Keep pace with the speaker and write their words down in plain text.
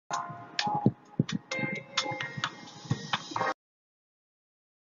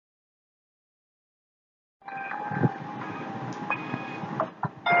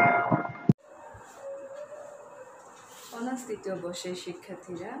Honours তৃতীয় বর্ষের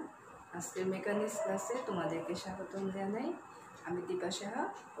শিক্ষার্থীরা, আজকের মেকানিক্স ক্লাসে তোমাদেরকে স্বাগতম জানাই। আমি দীপা সাহা,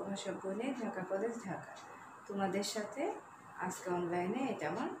 প্রভাষক বনে, ঢাকা কলেজ, ঢাকা। তোমাদের সাথে আজকে অনলাইনে এটা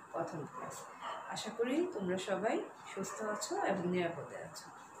আমার প্রথম ক্লাস। আশা করি তোমরা সবাই সুস্থ আছো এবং নিরাপদে আছো।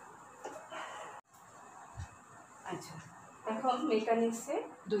 আচ্ছা, এখন মেকানিক্সে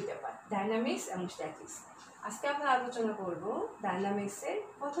দুইটা পার্ট, ডাইনামিক্স এবং স্ট্যাটিক্স। আজকে আমরা আলোচনা করব ডাইনামিক্সের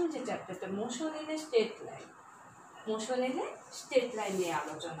প্রথম যে চ্যাপ্টারটা, motion in a straight line. Motion এনে স্ট্রেট লাইন নিয়ে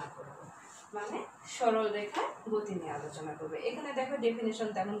আলোচনা করব, মানে সরল রেখার গতি নিয়ে আলোচনা করব। এখানে দেখো ডেফিনেশন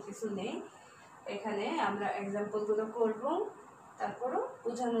তেমন কিছু নেই, এখানে আমরা এক্সাম্পলগুলো করব, তারপরও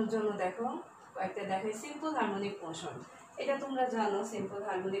বোঝানোর জন্য দেখো কয়েকটা দেখাই। সিম্পল হারমোনিক মোশন, এটা তোমরা জানো। সিম্পল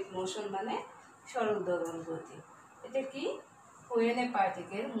হারমোনিক মোশন মানে সরল দোলন গতি। এটা কি? when a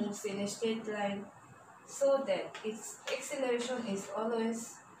particle moves in a straight line so that its acceleration is always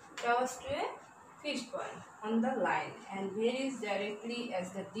towards to a fixed point on the line and varies directly as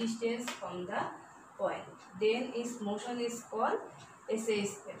the distance from the point, then its motion is called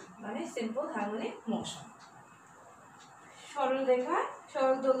SHM, মানে simple harmonic motion. সরল রেখা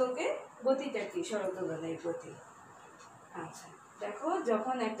সরল দোলকের গতিটা কি? সরল দোলনের গতি। আচ্ছা দেখো,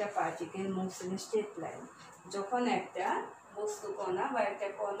 যখন একটা particle moves in straight line, যখন একটা বস্তু কণা বা একটা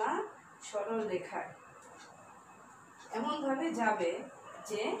কণা সরল রেখায় এমনভাবে যাবে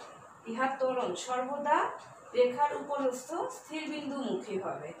যে ইহার ত্বরণ সর্বদা রেখার উপরস্থ স্থির বিন্দু মুখী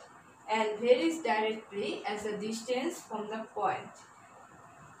হবে and varies directly as the distance from the point.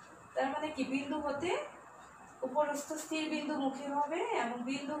 তার মানে কি? বিন্দু হতে উপরস্থ স্থির বিন্দু মুখী হবে এবং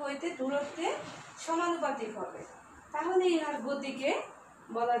বিন্দু হইতে দূরত্বে সমানুপাতিক হবে, তাহলে ইহার গতিকে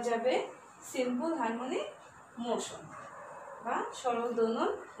বলা যাবে সিম্পল হারমোনিক মোশন বা সরল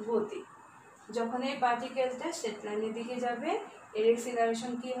দোলন গতি। যখন এই পার্টিকেলটা স্ট্রেট লাইনের দিকে যাবে, এর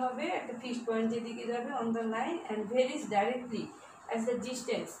এক্সিলারেশন কি হবে? একটা ফিক্সড পয়েন্টের দিকে যাবে on the line and varies directly as the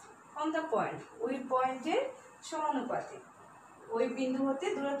distance from the point, ওই পয়েন্টের সমানুপাতিক, ওই বিন্দু হতে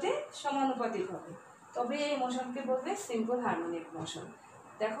দূরত্বে সমানুপাতিক হবে, তবে এই মোশনকে বলবে সিম্পল হারমোনিক মোশন।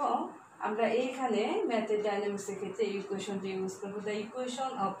 দেখো আমরা এইখানে ম্যাথের ডাইনামিক্সের ক্ষেত্রে এই ইকুয়েশনটি ইউজ করবো, the equation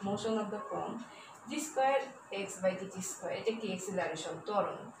of motion of the form D square x by DT square. এটা কি? এক্সিলারেশন,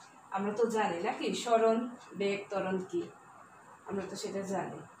 ত্বরণ। আমরা তো জানি নাকি সরণ, বেগ, ত্বরণ কি, আমরা তো সেটা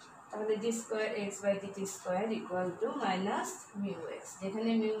জানি। তাহলে D square x by DT square equal to minus mu x, যেখানে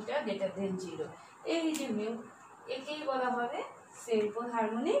মিউটা গ্রেটার দেন 0। এই যে মিউ, একেই বলা হবে সিম্পল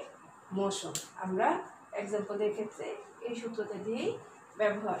হারমোনিক মোশন। আমরা এক্সাম্পলের ক্ষেত্রে এই সূত্রটা দিয়েই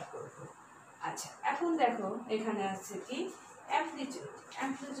ব্যবহার করব। আচ্ছা এখন দেখো এখানে আছে কি? অ্যামপ্লিটিউড।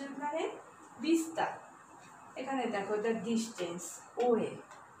 অ্যামপ্লিটিউড মানে বিস্তার। এখানে দেখো the distance O A,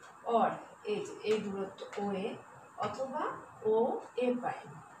 or এই দূরত্ব ও এ, অথবা ও এ prime,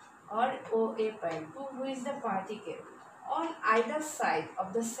 or O A prime, two which the particle on either side of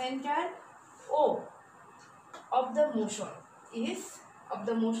the centre O of the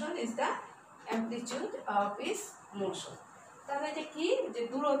motion is the amplitude of its motion. তাহলে এটা কি? যে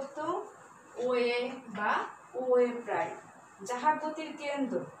দূরত্ব ও এ বা ও এ প্রাইম, যাহার গতির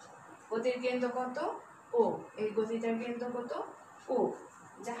কেন্দ্র কত? ও। এই গতিটার কেন্দ্র কত? ও।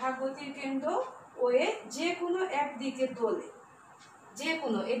 যাহার গতির কেন্দ্র ও এ যে কোনো একদিকে দোলে, যে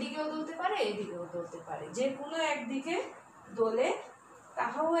কোনো, এদিকেও দলতে পারে এদিকেও দলতে পারে, যে কোনো একদিকে দোলে,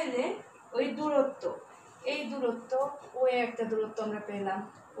 তাহা হইলে ওই দূরত্ব, এই দূরত্ব ও এ একটা দূরত্ব আমরা পেলাম,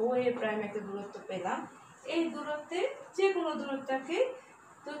 ও এ প্রাইম একটা দূরত্ব পেলাম, এই দূরত্বের যে কোনো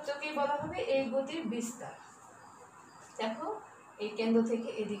দূরত্বকে বলা হবে এই গতির বিস্তার। দেখো এই কেন্দ্র থেকে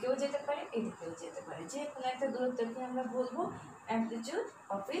এদিকেও যেতে পারে এদিকেও যেতে পারে, যে কোনো একটা দূরত্বকে আমরা বলবো অ্যামপ্লিটিউড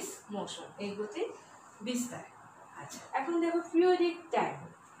অফ ইটস মোশন, এই গতির বিস্তার। আচ্ছা এখন দেখো পিরিয়ডিক টাইম,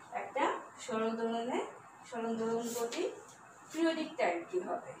 একটা সরল দোলন গতি পিরিয়ডিক টাইম কি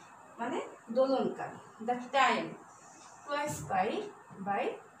হবে? মানে দোলনকাল। The time twice pi by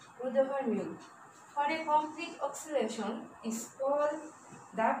root over mu for a complete oscillation is called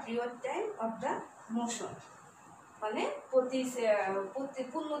the period time of the motion. মানে প্রতি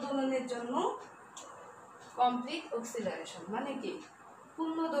পূর্ণ দোলনের জন্য কমপ্লিট অক্সিলারেশন মানে কি?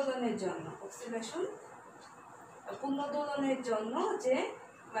 পূর্ণ দোলনের জন্য অক্সিলেশন, পূর্ণ দোলনের জন্য যে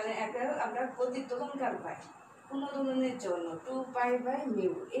মানে একটা আমরা প্রতিদোলনকাল পাই, পূর্ণ দোলনের জন্য 2 পাই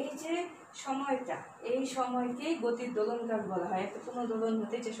মিউ, এই যে সময়টা, এই সময়কেই গতির দোলনকাল বলা হয়। একটা পূর্ণ দোলন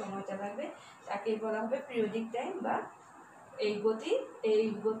হতে যে সময়টা লাগবে তাকেই বলা হবে পিরিয়ডিক টাইম বা এই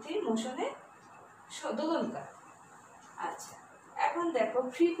গতির মোশনের দোলনকাল। আচ্ছা এখন দেখো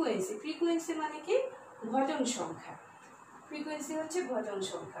ফ্রিকোয়েন্সি মানে কি? ঘটন সংখ্যা। ফ্রিকোয়েন্সি হচ্ছে ঘটন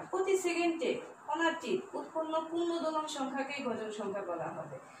সংখ্যা। প্রতি সেকেন্ডে কণাটির উৎপন্ন পূর্ণ দোলন সংখ্যাকেই ঘটন সংখ্যা বলা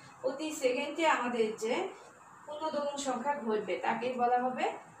হবে। প্রতি সেকেন্ডে আমাদের যে পূর্ণ দোলন সংখ্যা ঘটবে তাকে বলা হবে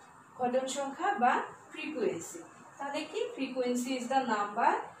ঘটন সংখ্যা বা ফ্রিকোয়েন্সি। তাহলে কি frequency is the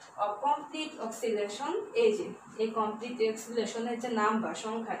number of complete অক্সিলেশন। এই যে এই কমপ্লিট অক্সিলেশনের যে নাম্বার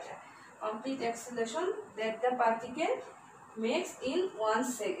সংখ্যাটা, complete অক্সিলেশন that the particle makes in 1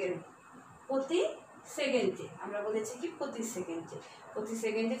 second. প্রতি সেকেন্ডে, আমরা বলেছি কি প্রতি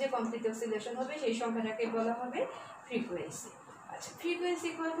সেকেন্ডে যে কমপ্লিট অক্সিলেশন হবে সেই সংখ্যাটাকে বলা হবে ফ্রিকোয়েন্সি। আচ্ছা, frequency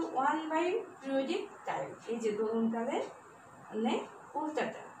equal to 1 periodic time. এই যে দোলনকালের মানে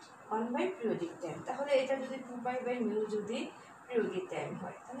উল্টাটা 1 পিরিয়ডিক টাইম। তাহলে এটা যদি 2π/μ যদি পিরিয়ডিক টাইম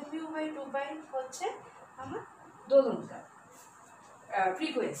হয়, তাহলে μ/2π হচ্ছে আমার দোলনকাল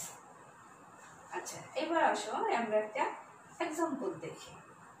ফ্রিকোয়েন্সি। আচ্ছা, এবার আসো আমরা একটা এক্সাম্পল দেখি।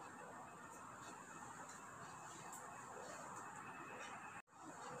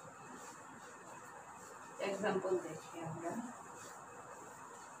 আমরা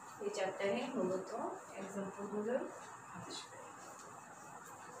এই চ্যাপ্টারে মূলত এক্সাম্পলগুলো আসবে।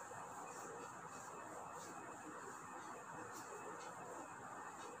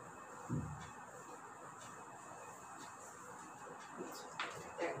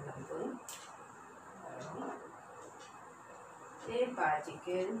 Example, a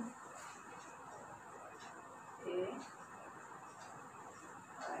particle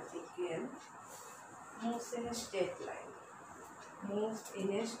moves in a straight line. Moves in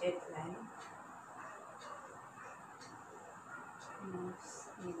a straight line.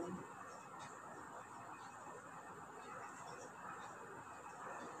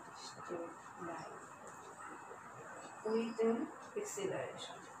 With an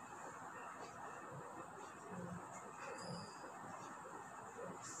acceleration.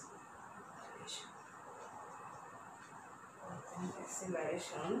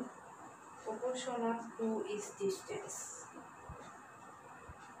 Acceleration proportional to its distance.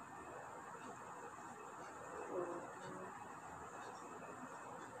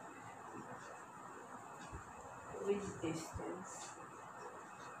 With distance.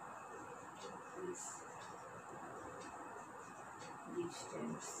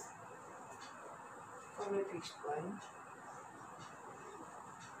 From a fixed point.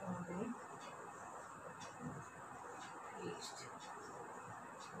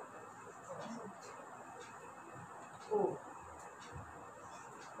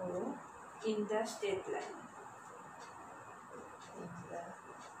 In the straight line.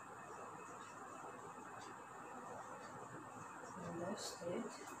 In the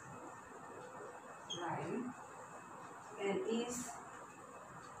straight line and is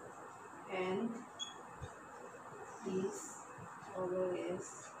always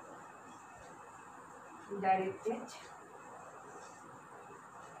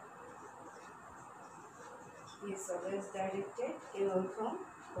directed away from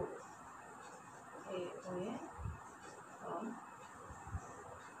O. Away from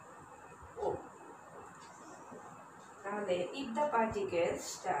O. তাহলে if the particle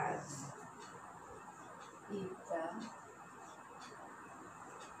starts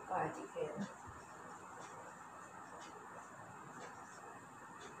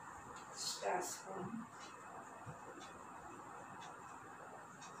from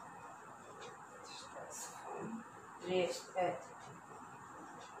rest at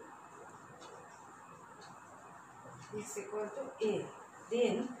is equal to A,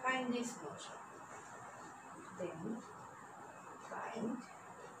 then find this motion.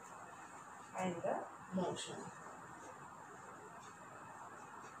 Find the motion.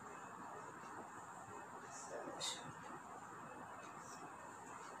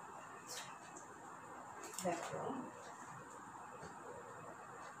 Therefore,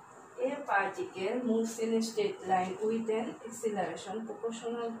 a particle moves in a straight line with an acceleration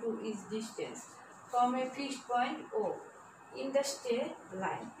proportional to its distance from a fixed point O in the straight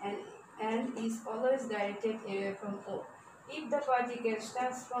line and is always directed away from O. If the particle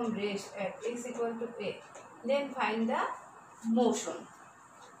starts from rest at x equal to A, then find the motion.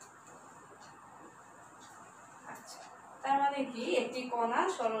 তার মানে কি একটি কণা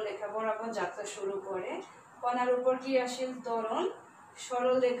সরলরেখা বরাবর যাত্রা শুরু করে, কণার উপর ক্রিয়াশীল ত্বরণ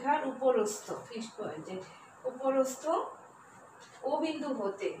সরলরেখার উপরস্থ ফিক্সড পয়েন্টে উপরস্থ ও বিন্দু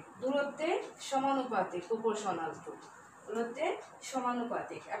হতে দূরত্বে সমানুপাতিক প্রপোর্শনাল টু দূরত্বে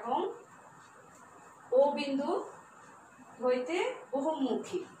সমানুপাতিক এবং ও বিন্দু হইতে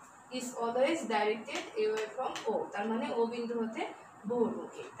বহুমুখী is always directed away from O, তার মানে ও বিন্দু হতে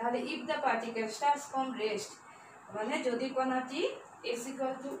বহুমুখী। তাহলে if the particle starts from rest, মানে যদি কণাটি x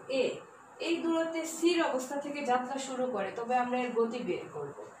equal to A এই দূরত্বে স্থির অবস্থা থেকে যাত্রা শুরু করে তবে আমরা এর গতি বের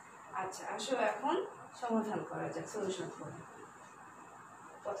করব। আচ্ছা, আসো এখন সমাধান করা যাক, সলিউশন করি।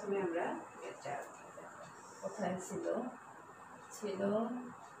 প্রথমে আমরা এটা কোথায় ছিল ছিল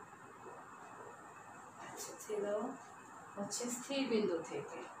আচ্ছা ছিল হচ্ছে স্থির বিন্দু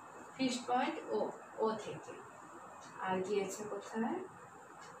থেকে ফিক্সড পয়েন্ট ও থেকে আর গিয়েছে কোথায়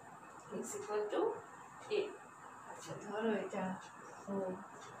x equal to a আচ্ছা ধরো এটা ও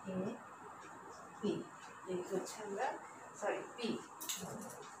এ পি এই হচ্ছে আমরা sorry P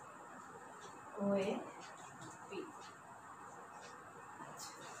O A P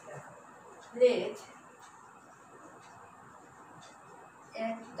let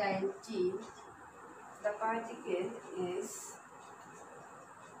at time t the particle is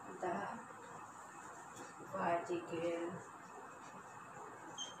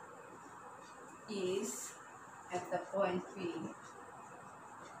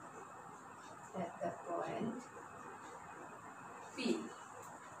at the point P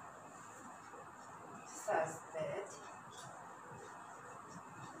such that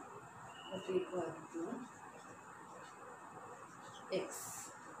it equal to x.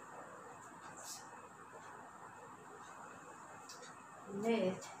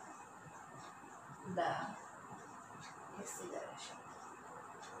 Let the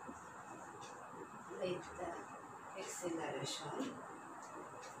acceleration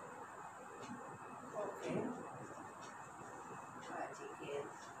okay particle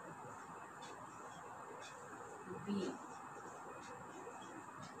b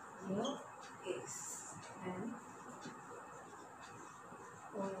mu x and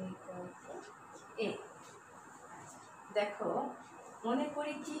o equal to a দেখো মনে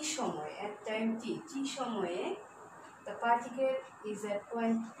করি t সময় at time t সময়ে the particle is at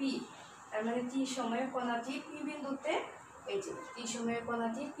point p তার মানে t সময়ে কণাটি p বিন্দুতে এই যে t সময়ে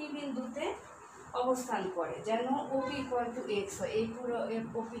কণাটি p বিন্দুতে অবস্থান করে যেন OP equal to x হয় এই পুরো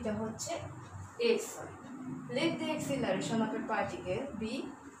OPটা হচ্ছে x হয় let the acceleration of a particle be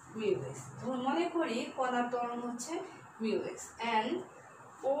mu x মনে করি কণার ত্বরণ হচ্ছে mu x and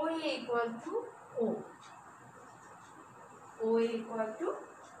OA equal to O equal to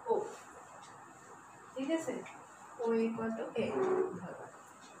O ঠিক আছে OA equal to A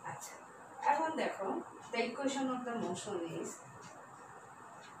আচ্ছা এখন দেখো the equation of the motion is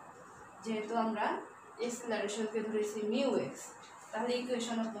যেহেতু আমরা অ্যাক্সিলারেশনকে ধরেছি mu x তাহলে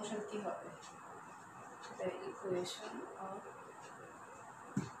ইকুয়েশন অফ মোশন কি হবে the equation of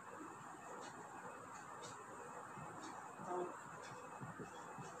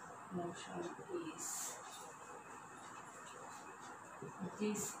motion is d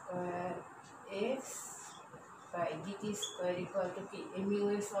square x by dt square equal to কি mu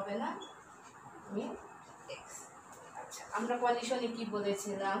x হবে না mu x আচ্ছা আমরা কন্ডিশনে কি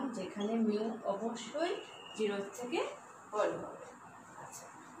বলেছিলাম যেখানে মিউ অবশ্যই 0 থেকে বড় হবে আচ্ছা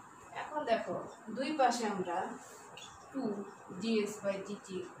এখন দেখো দুই পাশে আমরা 2 dx by dt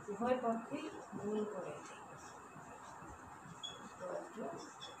উভয় পক্ষে গুণ করে দিই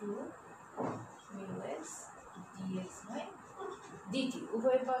 2 mu x dx by dt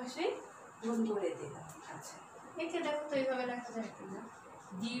উভয় পাশে গুণ করে দিলাম আচ্ছা একে দেখো তো এইভাবে লেখা যায় কিনা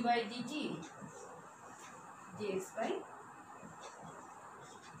d by dt dx by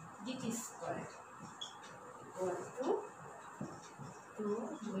dt square equal to 2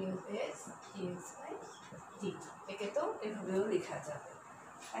 mu x dx by dt একে তো এভাবেও লেখা যাবে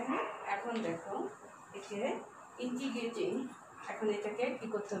তাই না এখন দেখো একে ইন্টিগ্রেটিং এখন এটাকে কি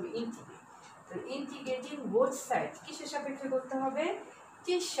করতে হবে ইন্টিগ্রেট তো ইন্টিগ্রেটিং বোথ সাইড কিসের সাপেক্ষে করতে হবে t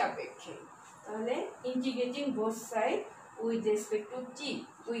সাপেক্ষে তাহলে integrating both side with respect to t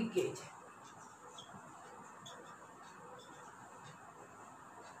we get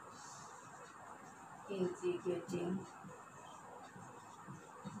integrating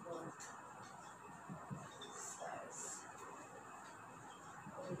both sides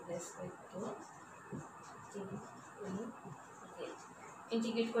with respect to t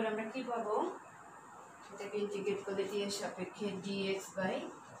integrate করে আমরা কি পাবো এটাকে ইন্টিগ্রেট করলে t এর সাপেক্ষে dx by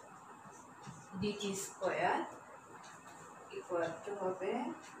dt square equal to হবে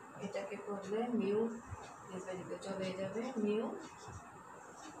এটাকে করলে মিউ এদিকে চলে যাবে mu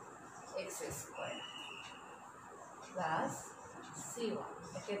x square plus c1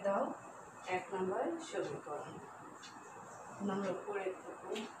 একে দাও এক নম্বর সমীকরণ আমরা পড়ে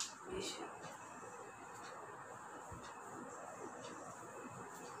থাকবো বিষয়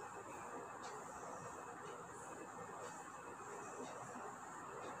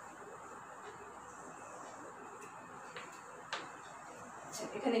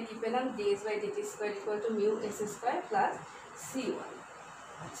এখানে কি পেলাম dx by dt square equal to mu x square plus c1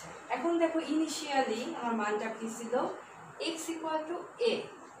 আচ্ছা এখন দেখো ইনিশিয়ালি আমার মানটা কি ছিল x equal to a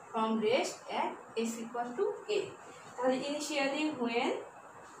from rest at x equal to a তাহলে initially when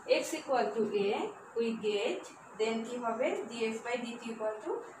x equal to a we get দেন কি হবে dx by dt equal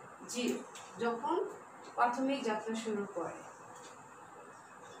to 0 যখন প্রাথমিক যাত্রা শুরু করে।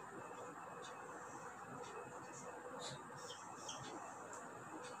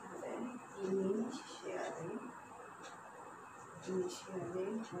 Initially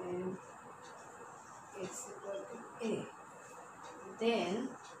when x equal to a, then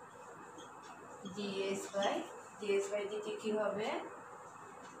ds by dt কি হবে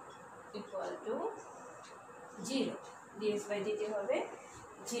equal to 0, ds by dt হবে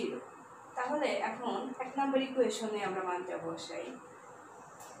 0। তাহলে এখন এক নাম্বার ইকুয়েশনে আমরা মানটা বসাই,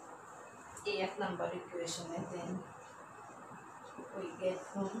 এই এক নাম্বার ইকুয়েশনে then we get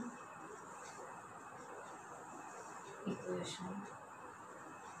from equation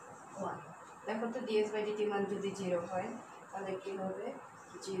 1 দেখো তো ds by dt মান যদি 0 হয় তাহলে কি হবে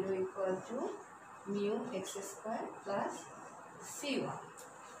 0 equal to mu x square plus c1।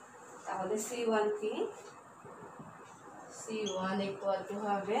 তাহলে c1 কি c1 equal to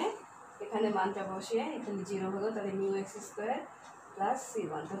হবে এখানে মানটা বসে এখানে 0 হলো তাহলে mu x square plus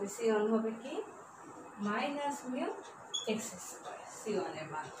c1, তাহলে c1 হবে কি minus mu x square, c1 এর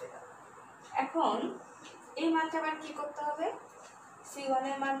মান পেলাম। এখন এই মানটা আবার কি করতে হবে c1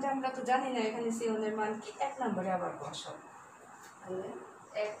 এর মানটা আমরা তো জানি না, এখানে c1 এর মান কি এক নম্বরে আবার বসাবো, তাহলে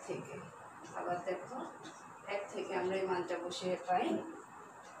 1 থেকে আবার দেখো 1 থেকে আমরা এই মানটা বসিয়ে পাই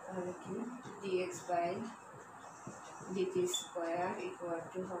তাহলে কি dx by dt square equal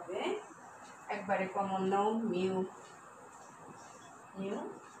to হবে একবারে কমন নাও mu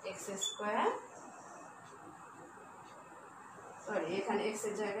x স্কয়ার, সরি এখানে x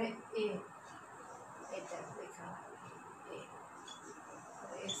এর জায়গায় a এটা লেখা হবে a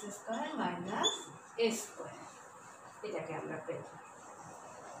x square minus a square, এটাকে আমরা পেলাম।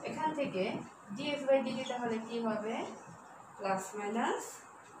 এখান থেকে dx by dt তাহলে কি হবে plus minus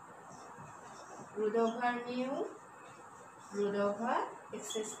root over mu root over x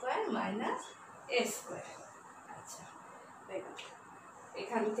square minus a square। আচ্ছা দেখো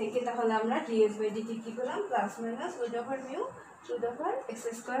এখান থেকে তাহলে আমরা dx by dt কি পেলাম plus minus root over mu root over x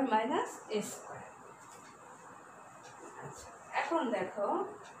square minus a square। আচ্ছা এখন দেখো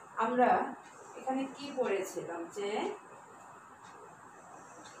আমরা এখানে কি পড়েছিলাম যে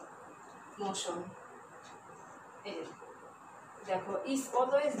মোশন, এই দেখো is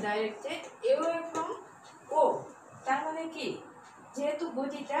always directed away from o, তার মানে কি যেহেতু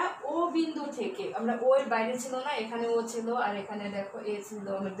গতিটা ও বিন্দু থেকে, আমরা ও এর বাইরে ছিল না, এখানে ও ছিল আর এখানে দেখো এ ছিল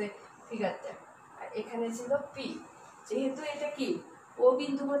আমাদের ফিগারটা, আর এখানে ছিল পি, যেহেতু এটা কি ও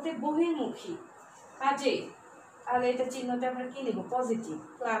বিন্দু হতে বহির্মুখী কাজে তাহলে এটা চিহ্নটা আমরা কি নেব পজিটিভ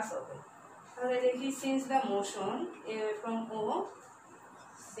প্লাস হবে। তাহলে দেখি since the motion away from o,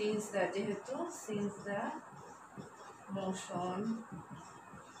 since the যেহেতু since the motion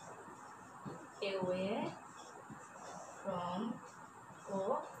away from o,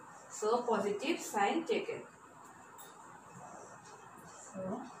 so positive sign taken, so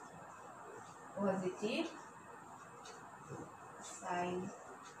positive sign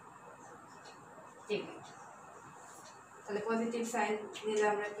taken। তাহলে পজিটিভ সাইন নিলে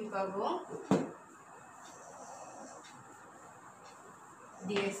আমরা কি পাবো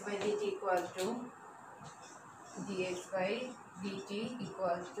dx by dt equal to dx by dt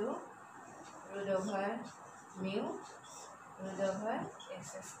equal to root over mu root over x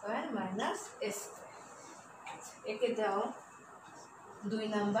square minus a square। একে দাও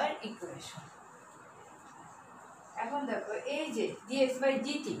 2 number equation. এখন দেখো এই যে dx by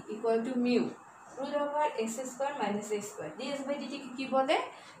dt equal to mu root over x square minus a square, dx by dt কি বলে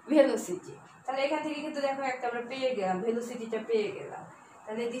velocity, তাহলে এখান থেকে কিন্তু দেখো একটা আমরা পেয়ে গেলাম ভেলোসিটিটা পেয়ে গেলাম,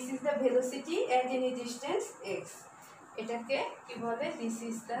 তাহলে this is the velocity at any distance x, এটাকে কি বলে this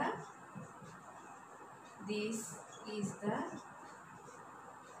is the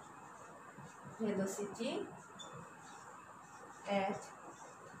velocity at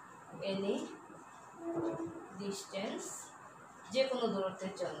any distance, যে কোনো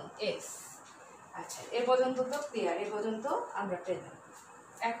দূরত্বের জন্য x। আচ্ছা এ পর্যন্ত তো ক্লিয়ার, এ পর্যন্ত আমরা পেলাম।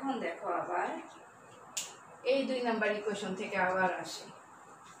 এখন দেখো আবার এই 2 নাম্বার ইকুয়েশন থেকে আবার আসি,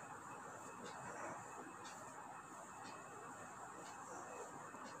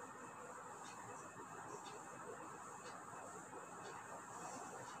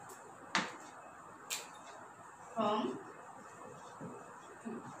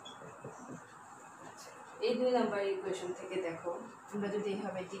 এই 2 নাম্বার ইকুয়েশন থেকে দেখো আমরা যদি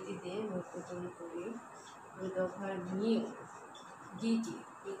এইভাবে dt দিয়ে রূপান্তর করি root over mu dt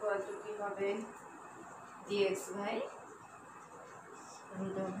equal to কি হবে dx by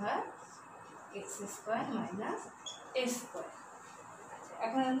root over x square minus a square।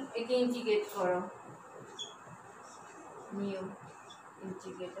 এখন একে ইন্টিগ্রেট করো mu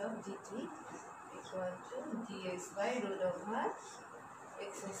integrate of dt equal to ds by root over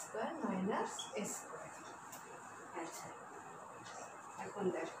x square minus s square। আচ্ছা, এখন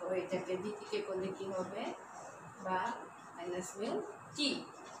দেখো এটাকে dt কে করলে কি হবে, বা মাইনাস মিউ টি।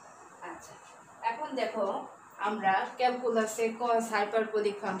 আচ্ছা, এখন দেখো আমরা ক্যালকুলাসে cos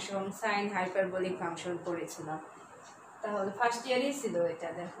hyperbolic function, sin hyperbolic function পড়েছিলাম। তাহলে ফার্স্ট ইয়ারই ছিল এটা,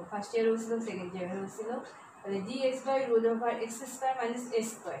 দেখো ফার্স্ট ইয়ারও ছিল, সেকেন্ড ইয়ারও ছিল। তাহলে dx by root over x square minus s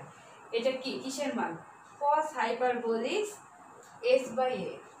square, এটা কি কিসের মান, cos hyperbolic s by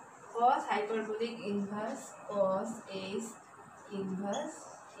a, cos hyperbolic inverse cos s inverse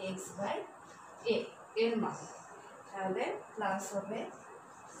x by a এর মান। তাহলে প্লাস হবে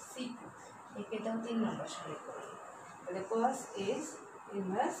c2, একে দাও 3 নম্বর সারি করে। তাহলে cos s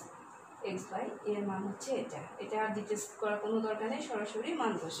inverse x by a এর মান হচ্ছে এটা। এটা আর ডিটেলস করার কোনো দরকার নেই, সরাসরি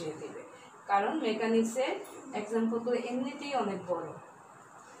মান বসিয়ে দেবে, কারণ মেকানিক্সের এক্সাম্পলগুলো এমনিতেই অনেক বড়।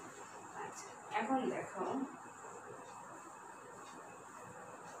 আচ্ছা, এখন দেখো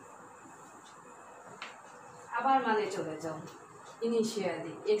আবার মানে চলে যাও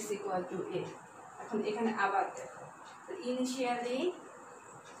initially x equal to a। এখন এখানে আবার দেখো initially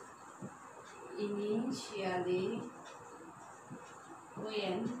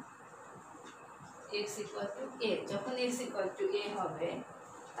when x equal to a, যখন x equal to a হবে,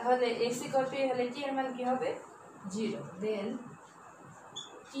 তাহলে x equal to a হলে t এর মান কি হবে 0, দেন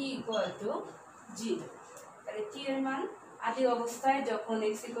t equal to 0। তাহলে t এর মান আদি অবস্থায় যখন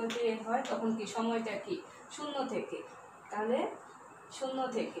x equal to a হয় তখন কি সময়টা কি 0 থেকে, তাহলে 0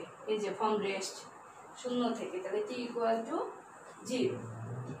 থেকে এই যে ফর্ম রেস্ট 0 থেকে, তাহলে t equal to 0।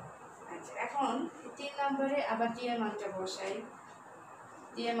 আচ্ছা, এখন 3 নম্বরে আবার t এর মানটা বসাই,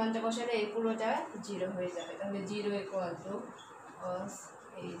 t এর মানটা বসালে এই পুরোটা 0 হয়ে যাবে। তাহলে 0 equal to cos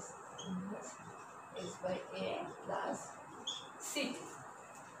s inverse x by a plus c2।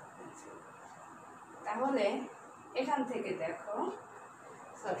 তাহলে এখান থেকে দেখো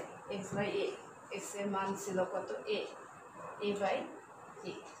sorry x by a, x এর মান ছিল কত a by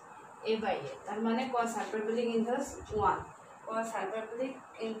a by a, তার মানে cos hyperbolic inverse 1, cos hyperbolic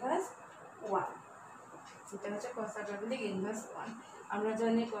inverse 1, এটা হচ্ছে cos হাইপারবোলিক ইনভার্স 1। আমরা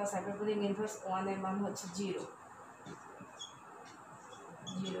জানি cos হাইপারবোলিক ইনভার্স 1 এর মান হচ্ছে 0,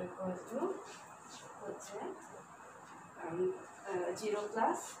 0 ইকুয়াল টু হচ্ছে 0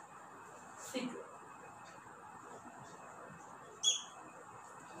 প্লাস c2।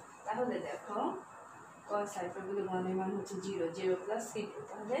 তাহলে দেখো cos হাইপারবোলিক 1 এর মান হচ্ছে 0, 0 প্লাস c2,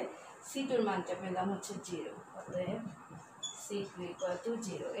 তাহলে c2 এর মানটা পেলাম হচ্ছে 0, অতএব c2 ইকুয়াল টু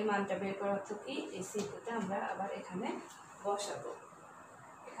 0। এই মানটা বের করার অর্থ কি, এই c2 টা আমরা আবার এখানে বসাবো।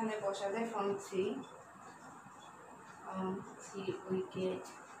 এখানে বসালে from 3 we get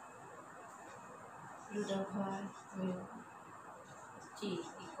root over mu t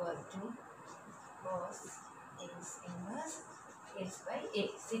equal to cos x inverse x by a,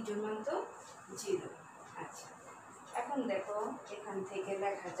 c2 মান তো 0। আচ্ছা, এখন দেখো এখান থেকে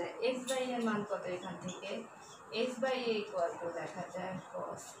লেখা যায় x by a এর মান কত, এখান থেকে x by a equal to লেখা যায়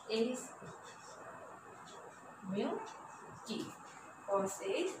cos x mu t, cos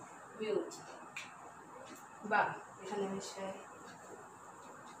x mu t, বা এখানে মিশাই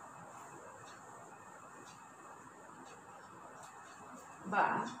বা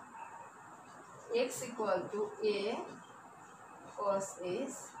x equal to a cos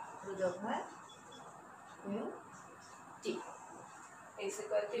s root over mu t, x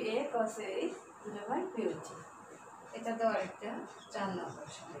equal to a cos s root over mu t, এটা তো আরেকটা 4 নম্বর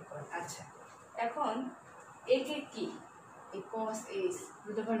সমীকরণ। আচ্ছা, এখন একে কি এই cos s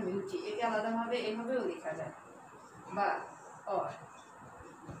root over mu t একে আলাদাভাবে এভাবেও লেখা যায়, বা or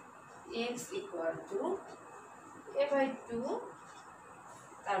x equal to a by 2,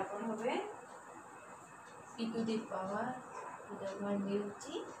 তারপর হবে e to the power root over mu t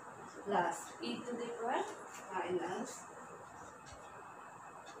plus e to the power minus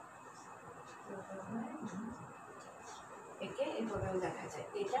root over, একে এভাবেও দেখা যায়,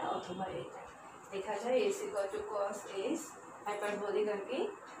 এটা অথবা এটা লেখা যায় s equal to cos s hyperbolic আর কি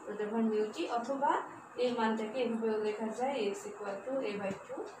root over mu t, অথবা এই মানটাকে এভাবেও লেখা যায় x equal to a by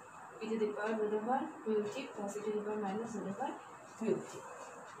 2 e to the power root over mu t plus e to the power minus root over mu t।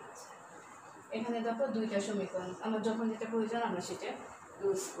 এখানে দেখো দুইটা সমীকরণ, আমার যখন যেটা প্রয়োজন আমরা সেটা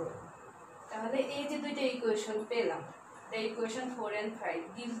ইউজ করব। তাহলে এই যে দুইটা ইকুয়েশন পেলাম, the equation 4 and 5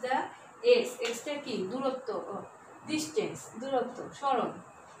 gives the x টা কি দূরত্ব, ডিসটেন্স দূরত্ব, সরণ।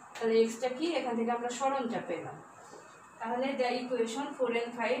 তাহলে x টা কি, এখান থেকে আমরা সরণটা পেলাম। তাহলে the equation 4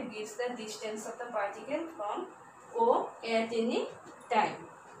 and 5 gives the distance of the particle from O at any time.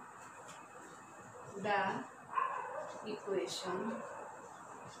 The equation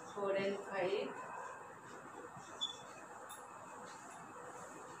 4 and 5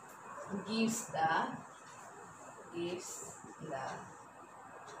 gives the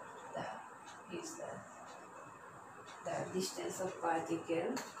distance of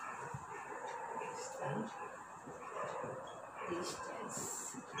particle,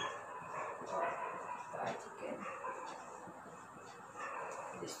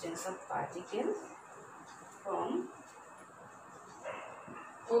 distance of particle from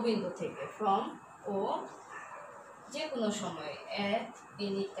O বিন্দু থেকে, from O যে কোনো সময় at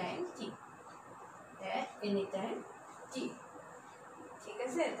any time t, ঠিক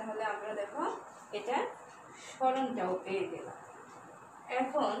আছে। তাহলে আমরা দেখো এটা সরণটাও পেয়ে গেলাম।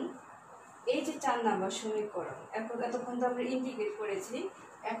 এখন এই যে 4 নাম্বার সমীকরণ, এখন এতক্ষণ তো আমরা ইন্টিগ্রেট করেছি,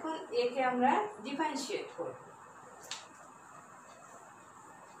 এখন একে আমরা ডিফারেন্সিয়েট করব।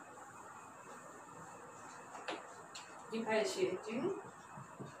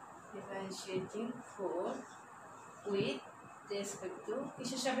 differentiating 4 with respect to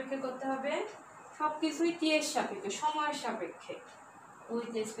কিসের সাপেক্ষে করতে হবে? সবকিছুই t এর সাপেক্ষে, সময়ের সাপেক্ষে।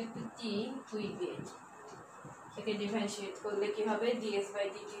 with respect to t we get, একে ডিফারেন্সিয়েট করলে কি হবে? ds by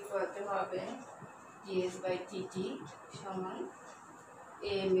dt করতে হবে ds by dt সমান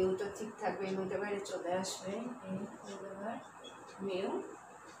a মিউ তো ঠিক থাকবে, মিউটা বাইরে চলে আসবে, a mu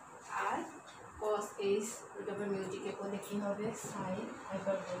R cos is root over mu টিকে করলে কি হবে? sin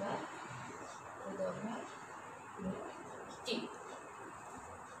hyperbola root over mu t,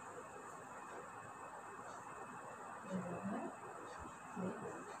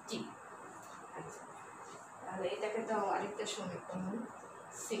 আচ্ছা তাহলে এটাকে দাও আরেকটা সমীকরণ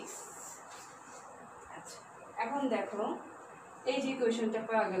 6। আচ্ছা এখন দেখো এই যে ইকুয়েশনটা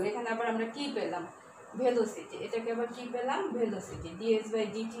পাওয়া গেল, এখানে আবার আমরা কি পেলাম? ভেলোসিটি। এটাকে আবার কি পেলাম? ভেলোসিটি। ds by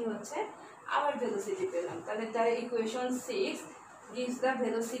dt হচ্ছে আবার ভেলোসিটি পেলাম। তাহলে তার equation 6 gives the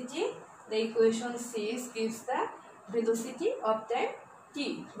velocity, the equation 6 gives the velocity of time t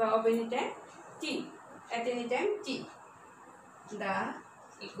বা of any time t, at any time t. The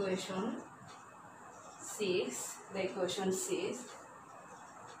equation 6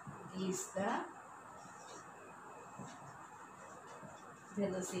 gives the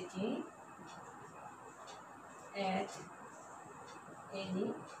velocity at any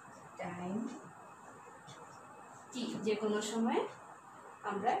time t, যে কোনো সময়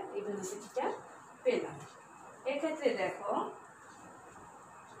আমরা এই ভেলোসিটিটা পেলাম। এক্ষেত্রে দেখো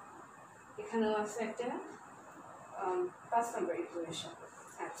এখানেও আছে একটা 5 নম্বর ইকুয়েশন।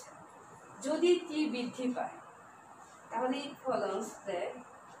 আচ্ছা যদি t বৃদ্ধি পায় তাহলে it follows that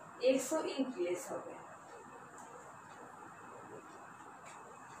x O increase হবে।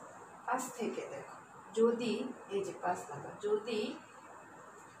 5 থেকে দেখো যদি এই যে 5 নাম্বার, যদি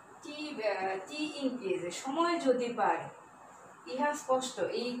t ইনক্রিজ, সময় যদি বাড়ে, ইহা স্পষ্ট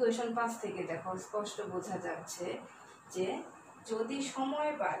এই ইকুয়েশন 5 থেকে দেখো স্পষ্ট বোঝা যাচ্ছে যে যদি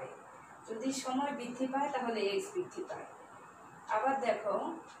সময় বাড়ে, যদি সময় বৃদ্ধি পায় তাহলে x বৃদ্ধি পায়। আবার দেখো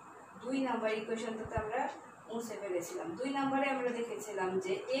 2 নাম্বার ইকুয়েশনটাতে আমরা মুছে ফেলেছিলাম। 2 নম্বরে আমরা দেখেছিলাম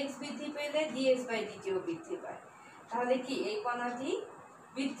যে x বৃদ্ধি পেলে ds by dt ও বৃদ্ধি পায়। তাহলে কি এই কণাটি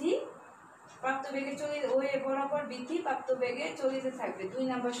বৃদ্ধি প্রাপ্ত বেগে চলে ওয়ে বরাবর বৃদ্ধি প্রাপ্ত বেগে চলতে থাকবে। 2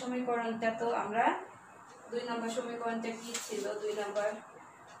 নম্বর সমীকরণটা তো আমরা 2 নম্বর সমীকরণটা কি ছিল? 2 নম্বর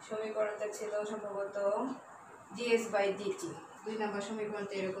সমীকরণটা ছিল সম্ভবত dx by dt। 2 নম্বর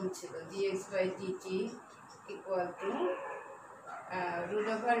সমীকরণটা এরকম ছিল dx by dt equal to root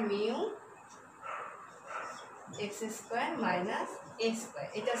over mu x square minus a square।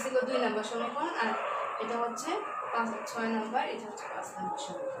 এটা ছিল 2 নম্বর সমীকরণ, আর এটা হচ্ছে 6 নম্বর, এটা হচ্ছে 5 নম্বর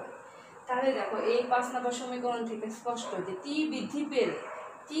সমীকরণ। তাহলে দেখো এই 5 নম্বর সমীকরণ থেকে স্পষ্ট যে t বৃদ্ধি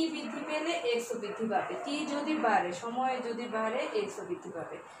পেলে x ও বৃদ্ধি পাবে। t যদি বাড়ে, সময় যদি বাড়ে, x ও বৃদ্ধি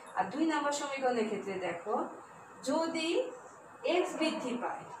পাবে। আর 2 নম্বর সমীকরণের ক্ষেত্রে দেখো যদি x বৃদ্ধি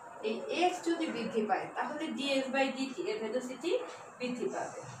পায়, এই x যদি বৃদ্ধি পায় তাহলে ds by dt এর ভেলোসিটি বৃদ্ধি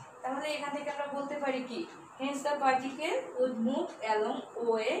পাবে। তাহলে এখান থেকে আমরা বলতে পারি কি? hence the particle would move along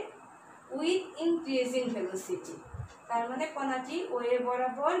OA with increasing velocity। তার মানে কণাটি OA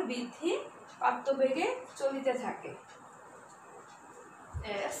বরাবর বৃদ্ধি প্রাপ্ত বেগে চলতে থাকে।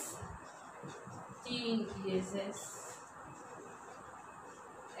 as t increases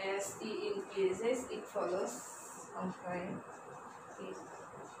it follows from 5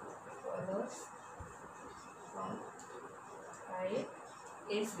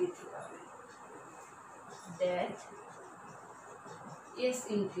 s বৃদ্ধি পাবে। that s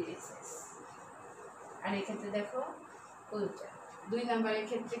increases, আর এক্ষেত্রে দেখো উল্টা। 2 নম্বরের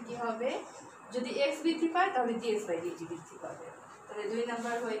ক্ষেত্রে কি হবে? যদি x বৃদ্ধি পায় তাহলে ds by dt বৃদ্ধি পাবে। তাহলে 2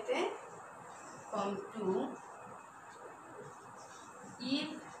 নম্বর হইতে from 2 if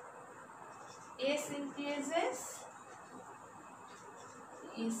S increases,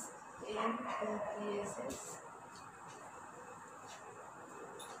 is n increases,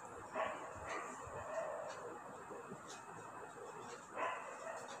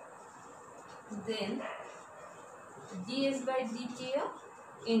 then ds by dt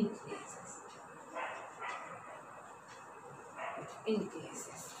increases.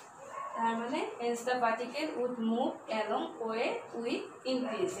 তার মানে hence the particle would move along way with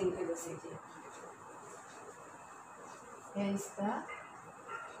increasing velocity. Hence the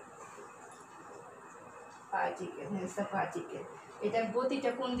particle এটার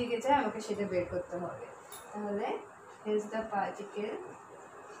গতিটা কোন দিকে যায় আমাকে সেটা বের করতে হবে। তাহলে hence the particle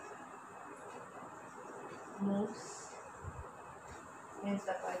moves, hence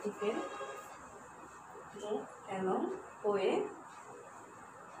the particle move along way,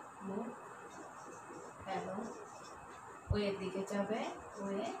 move along way দিকে যাবে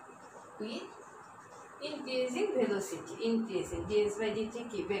way with increasing velocity, increasing ds by dt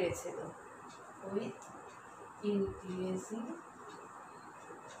কি বেড়েছিল with increasing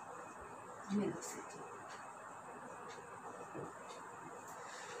velocity.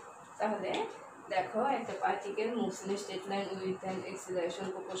 তাহলে দেখো একটা particle moves in a straight line with an acceleration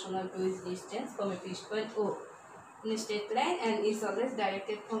proportional to its distance from a fixed point O in a straight line and is always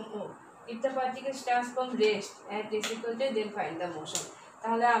directed from O. If the particle starts from rest at is equal to, then find the motion.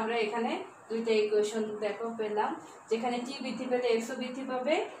 তাহলে আমরা এখানে দুইটা equation দেখো পেলাম, যেখানে t বৃদ্ধি পেলে x ও বৃদ্ধি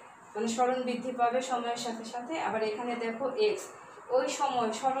পাবে, মানে সরণ বৃদ্ধি পাবে সময়ের সাথে সাথে। আবার এখানে দেখো x ওই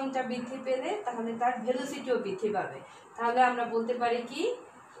সময় সরণটা বৃদ্ধি পেলে তাহলে তার ভেলোসিটিও বৃদ্ধি পাবে। তাহলে আমরা বলতে পারি কি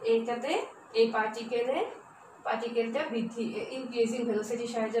এইটাতে এই পার্টিকেলটা বৃদ্ধি ইনক্রিজিং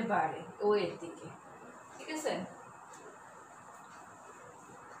ভেলোসিটির সাহায্যে বাড়ে ও এর দিকে। ঠিক আছে,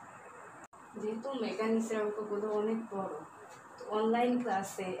 যেহেতু মেকানিক্সের অঙ্কগুলো অনেক বড়, তো অনলাইন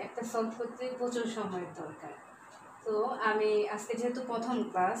ক্লাসে একটা সলভ করতে প্রচুর সময়ের দরকার। তো আমি আজকে যেহেতু প্রথম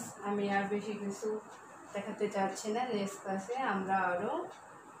ক্লাস, আমি আর বেশি কিছু দেখাতে চাচ্ছি না। নেক্সট ক্লাসে আমরা আরও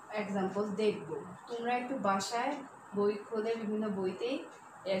এক্সাম্পল দেখব। তোমরা একটু বাসায় বই খুলে বিভিন্ন বইতেই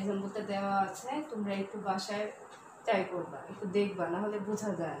এক্সাম্পলটা দেওয়া আছে, তোমরা একটু বাসায় ট্রাই করবা, একটু দেখবা, না হলে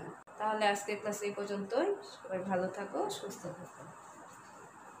বোঝা যায় না। তাহলে আজকের ক্লাস এই পর্যন্তই। সবাই ভালো থাকো, সুস্থ থাকো।